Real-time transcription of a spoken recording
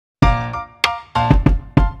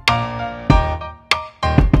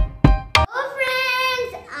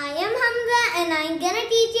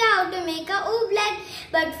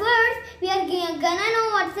But first, we are gonna know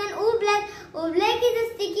what's an Oobleck. Oobleck is a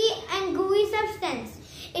sticky and gooey substance.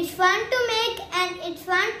 It's fun to make and it's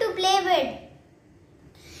fun to play with.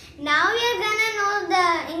 Now we are gonna know the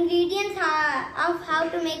ingredients of how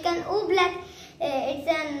to make an Oobleck. It's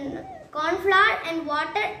an corn flour and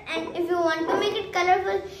water, and if you want to make it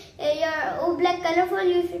colorful, your Oobleck colorful,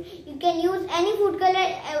 you can use any food color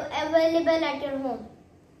available at your home.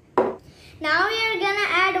 Now we are gonna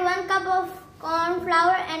add 1 cup of corn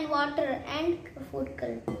flour and water and food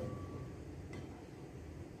color.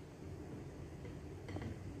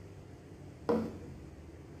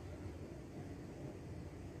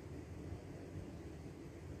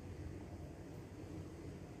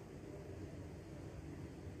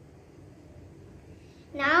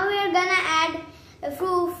 Now we are gonna add a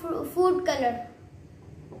food color.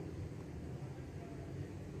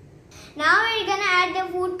 Now we are gonna add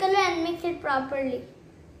the food color and mix it properly.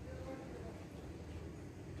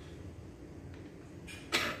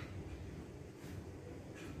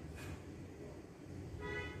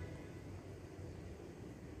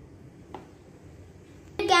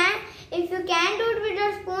 If you can't do it with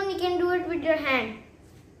your spoon, you can do it with your hand.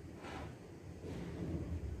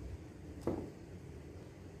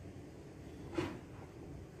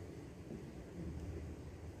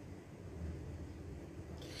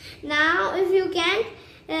 Now, if you can't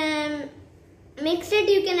mix it,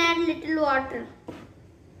 you can add little water.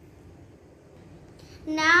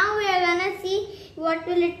 Now we are gonna see what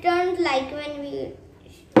will it turn like when we.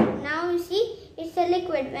 Now you see it's a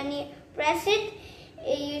liquid. When you press it,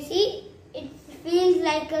 you see it feels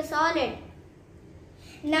like a solid.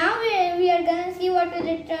 Now we are gonna see what will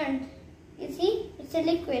it turn. You see it's a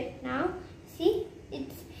liquid. Now see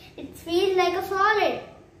it feels like a solid.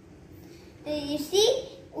 You see.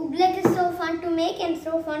 Oobleck is so fun to make and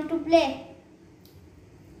so fun to play.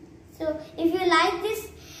 So if you like this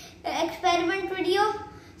experiment video,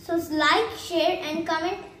 so like, share and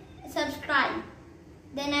comment, subscribe.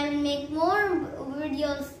 Then I will make more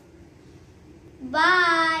videos. Bye.